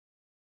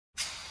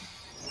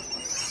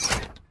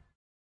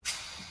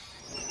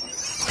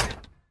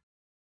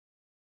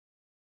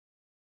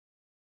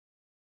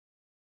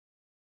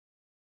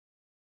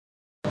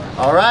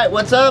All right,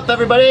 what's up,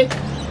 everybody?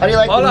 How do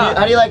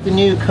you like the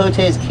new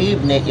Cotes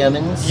Cube, Nate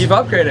Yeomans? You've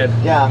upgraded.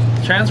 Yeah.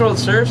 TransWorld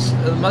SURF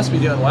must be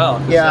doing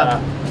well. Yeah.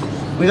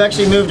 We've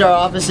actually moved our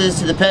offices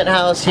to the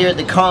penthouse here at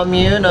the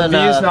commune. The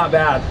view's not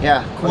bad.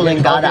 Yeah, cool.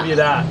 I'll give you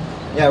that.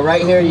 Yeah,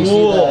 right here you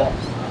see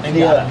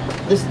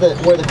this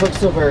is where the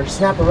Quicksilver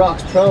Snapper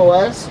Rocks Pro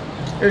was.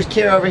 There's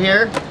Kira over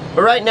here.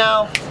 But right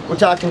now, we're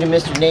talking to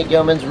Mr. Nate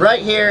Yeomans.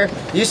 Right here,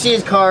 you see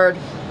his card,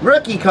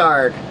 rookie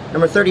card,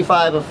 number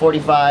 35 of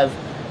 45.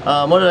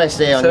 What did I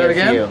say on here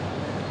for you?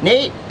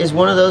 Nate is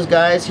one of those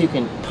guys who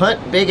can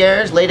punt big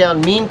airs, lay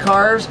down mean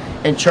carves,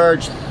 and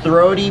charge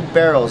throaty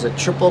barrels, a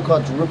triple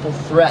quadruple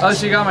threat. Oh,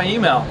 so you got my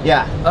email?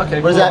 Yeah.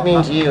 Okay, What does that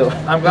mean to you?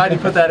 I'm glad you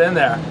put that in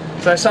there.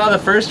 So I saw the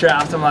first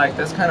draft, I'm like,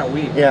 that's kind of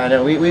weak. Yeah,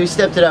 no, we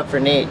stepped it up for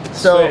Nate.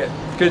 So,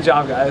 sweet. Good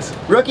job, guys.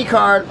 Rookie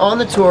card on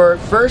the tour,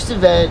 first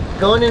event,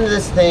 going into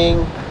this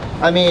thing.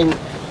 I mean,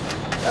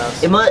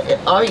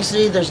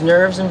 obviously there's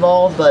nerves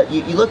involved, but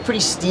you look pretty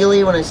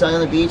steely when I saw you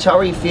on the beach. How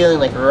were you feeling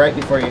like right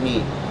before your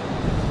heat?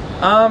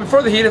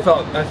 Before the heat, I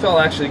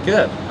felt actually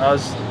good. I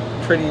was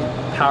pretty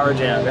power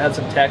jammed. I had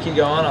some techie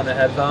going on the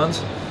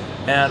headphones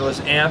and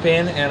was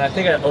amping, and I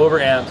think I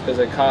over-amped because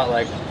I caught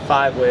like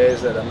 5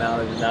 waves that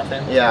amounted to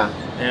nothing. Yeah.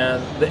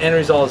 And the end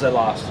result is I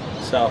lost.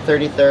 So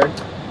 33rd?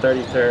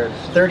 33rd.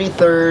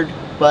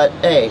 33rd, but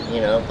hey,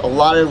 you know, a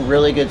lot of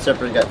really good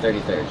surfers got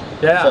 33rd.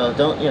 Yeah. So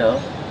don't, you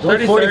know,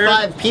 there's only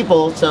 45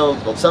 people, so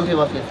some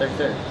people have to get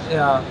 33rd.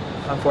 Yeah.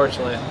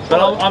 Unfortunately, but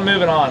I'm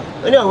moving on.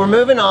 No, we're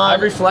moving on.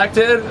 I've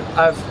reflected.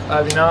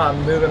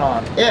 I'm moving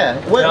on. Yeah.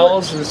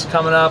 Bells is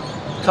coming up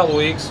a couple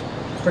weeks.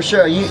 For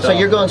sure. So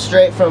you're going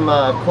straight from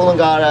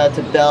Coolangatta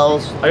to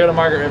Bells. I go to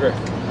Margaret River.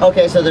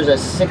 Okay, so there's a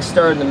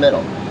 6-star in the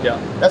middle. Yeah.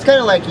 That's kind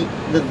of like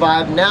the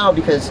vibe now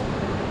because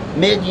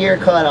mid-year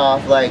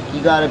cutoff, like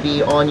you got to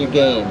be on your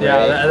game. Yeah,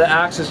 right? the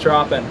axe is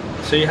dropping,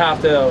 so you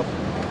have to.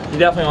 You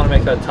definitely want to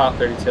make that top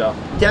 32.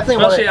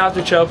 Definitely, especially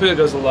after Chopu, it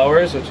goes to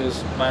Lowers, which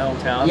is my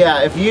hometown.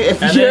 Yeah, if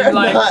you're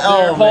like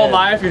your whole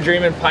life you're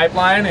dreaming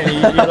Pipeline,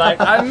 and you're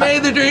like, I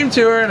made the dream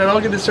tour, and I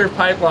don't get to surf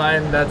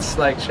Pipeline. That's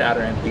like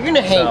shattering. You're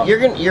gonna hang.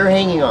 So. You're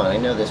hanging on. I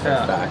know this for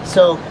a fact.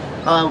 So,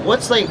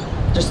 what's like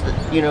just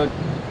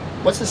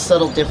what's the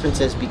subtle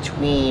differences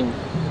between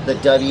the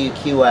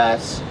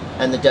WQS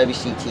and the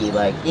WCT?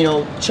 Like,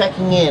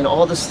 checking in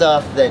all the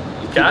stuff that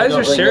guys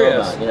don't are really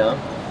serious. know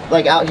about,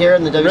 Like out here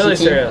in the WCT? Really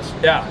serious,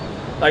 yeah.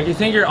 Like you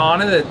think you're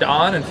on it at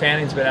dawn and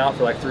Fanning's been out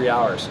for like 3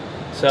 hours.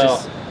 So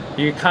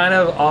you kind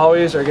of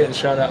always are getting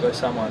shown up by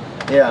someone.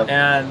 Yeah.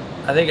 And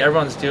I think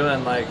everyone's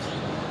doing like,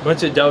 went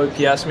to a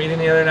WPS meeting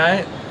the other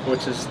night,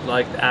 which is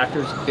like the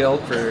Actors Guild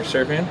for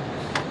surfing.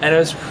 And it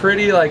was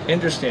pretty like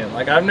interesting.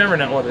 Like I've never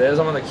known what it is.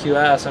 I'm on the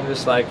QS, I'm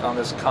just like on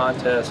this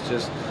contest,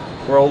 just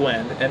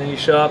whirlwind. And then you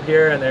show up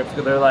here and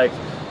they're like,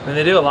 and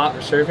they do a lot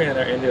for surfing, and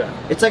they're into it.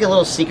 It's like a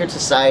little secret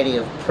society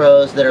of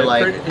pros that are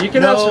like, you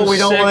can no, we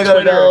don't want to go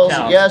to Bells.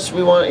 Yes,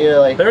 we want.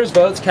 Like. There's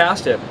votes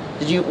casted.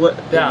 Did you? What?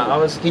 Yeah, I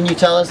was. Can you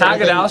tell us?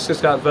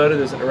 Pagadauskas got voted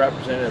as a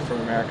representative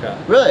from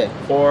America. Really?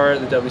 For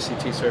the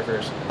WCT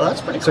surfers. Oh, that's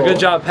pretty cool. So good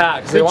job,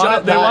 Pat. They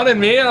wanted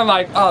me, and I'm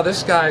like, oh,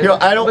 this guy.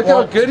 I don't look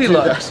how good he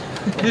looks.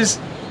 He's.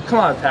 Come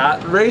on,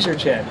 Pat. Raise your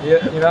chin.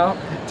 You know,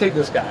 take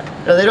this guy.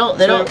 No,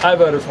 they don't. I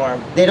voted for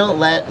him. They don't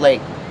let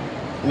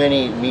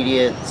many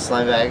media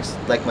slime bags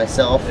like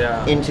myself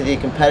into the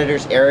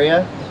competitors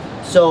area.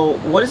 So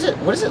what is it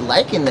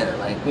like in there?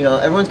 Like,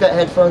 everyone's got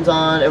headphones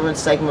on,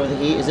 everyone's psyching over the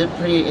heat. Is it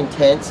pretty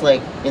intense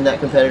like in that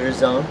competitor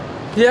zone?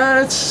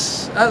 Yeah,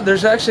 it's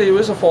it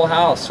was a full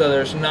house, so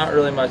there's not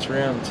really much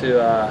room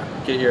to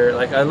get your,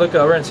 like, I look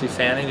over and see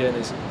Fanning doing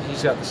these.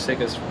 He's got the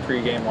sickest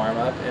pre-game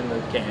warm-up in the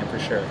game for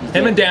sure.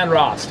 Him and Dan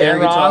Ross. Dan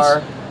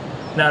Ross.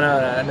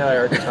 No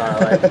air guitar,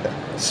 like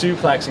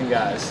suplexing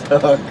guys. Oh,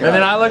 God. And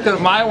then I look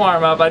at my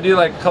warm-up, I do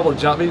like a couple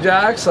jumping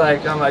jacks,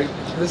 like I'm like,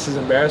 this is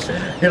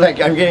embarrassing. You're like,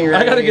 I'm getting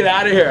ready. I gotta get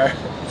out of here.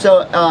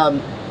 So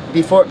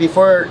before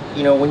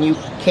when you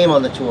came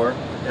on the tour,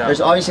 there's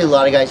obviously a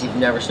lot of guys you've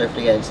never surfed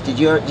against. Did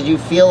you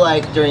feel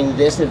like during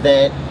this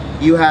event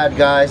you had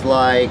guys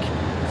like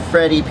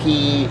Freddie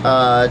P,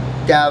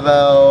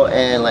 Davo,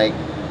 and like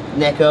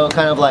Neko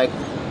kind of like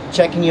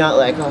checking you out,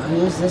 like, oh,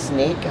 who's this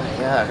Nate guy?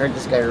 Yeah, I heard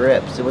this guy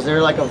rips. So was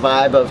there like a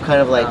vibe of kind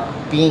of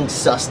like being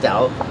sussed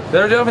out?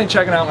 They're definitely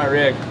checking out my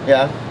rig.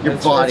 Yeah, your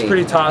body. It's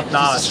pretty top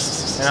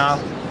notch.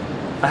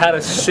 I had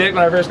a sick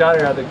when I first got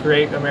here. I had the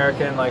Great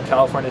American like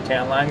California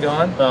tan line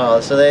going.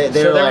 Oh, so they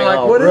were like,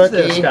 oh, what rookie,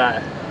 is this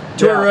guy?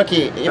 Tour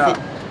rookie.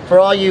 For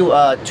all you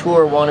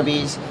tour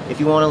wannabes, if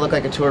you want to look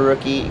like a tour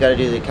rookie, you got to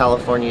do the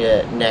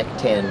California neck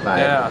tan vibe.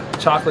 Yeah,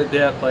 chocolate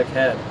dip like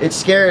head. It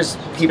scares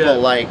people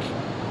like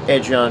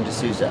Adriano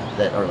D'Souza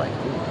that are like,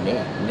 ooh,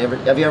 Nate.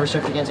 Have you ever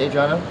surfed against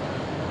Adriano?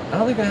 I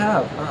don't think I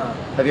have.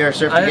 Have you ever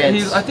surfed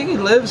against? I think he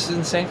lives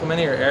in San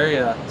Clemente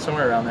area,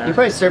 somewhere around there. You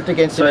probably surfed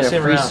against him in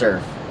a free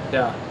surf.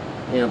 Yeah.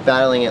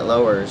 Battling at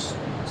Lowers.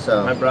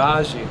 So. My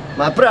braji.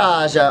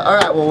 All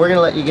right, well, we're going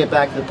to let you get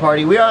back to the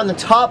party. We are on the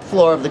top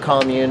floor of the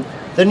commune,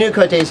 the new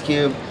Cotes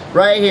Cube.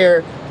 Right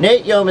here,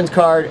 Nate Yeomans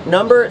card,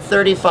 number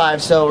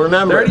 35. So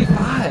remember.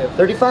 35?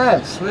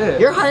 35. 35. Sweet.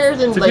 You're higher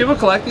than. Do like, people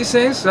collect these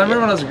things? 'Cause I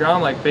remember when I was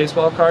growing, like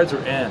baseball cards were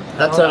in.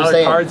 That's what I'm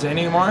saying. Cards in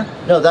anymore?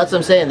 No, that's what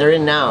I'm saying. They're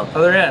in now.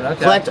 Oh, they're in.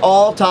 Okay. Collect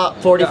all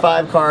top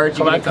 45 cards.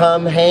 You're gonna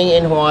come hang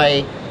in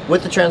Hawaii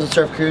with the TransWorld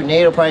Surf crew.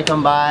 Nate will probably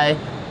come by,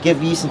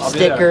 give you some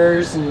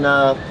stickers, and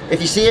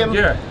if you see him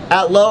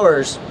at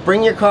Lowers,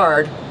 bring your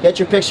card, get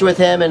your picture with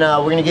him, and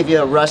we're gonna give you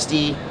a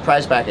Rusty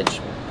prize package.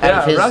 Out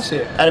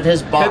of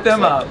his box. Hit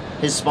them up.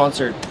 His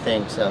sponsored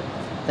thing. So,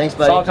 thanks,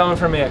 buddy. It's all coming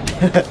from me.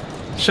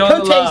 Show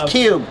the love. Cotes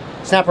Cube.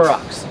 Snapper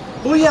rocks.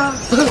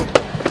 Booyah!